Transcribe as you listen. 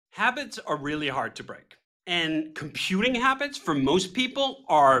Habits are really hard to break. And computing habits for most people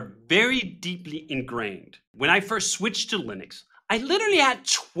are very deeply ingrained. When I first switched to Linux, I literally had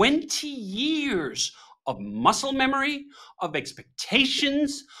 20 years of muscle memory, of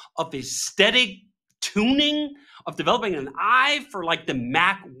expectations, of aesthetic tuning, of developing an eye for like the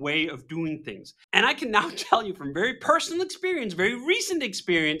Mac way of doing things. And I can now tell you from very personal experience, very recent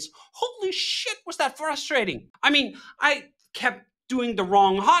experience, holy shit, was that frustrating. I mean, I kept doing the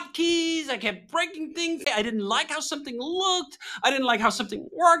wrong hotkeys. I kept breaking things. I didn't like how something looked. I didn't like how something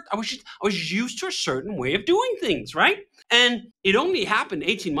worked. I was used to a certain way of doing things, right? And it only happened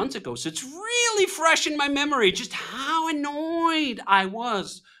 18 months ago. So it's really fresh in my memory just how annoyed I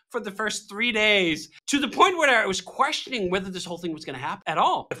was for the first 3 days, to the point where I was questioning whether this whole thing was going to happen at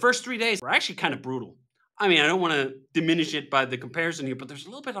all. The first 3 days were actually kind of brutal. I mean, I don't want to diminish it by the comparison here, but there's a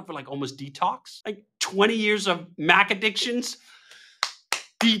little bit of like almost detox, like 20 years of Mac addictions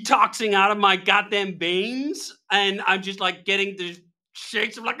detoxing out of my goddamn veins, and I'm just like getting the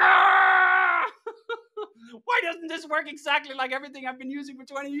shakes of like, ah! Why doesn't this work exactly like everything I've been using for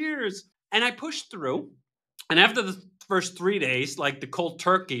 20 years? And I pushed through, and after the first 3 days, like the cold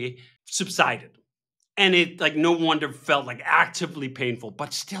turkey subsided. And it like no wonder felt like actively painful,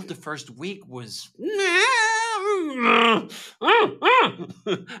 but still the first week was a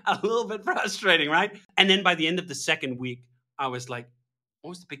little bit frustrating, right? And then by the end of the second week, I was like, what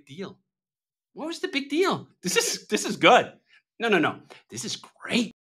was the big deal? What was the big deal? This is good. No. This is great.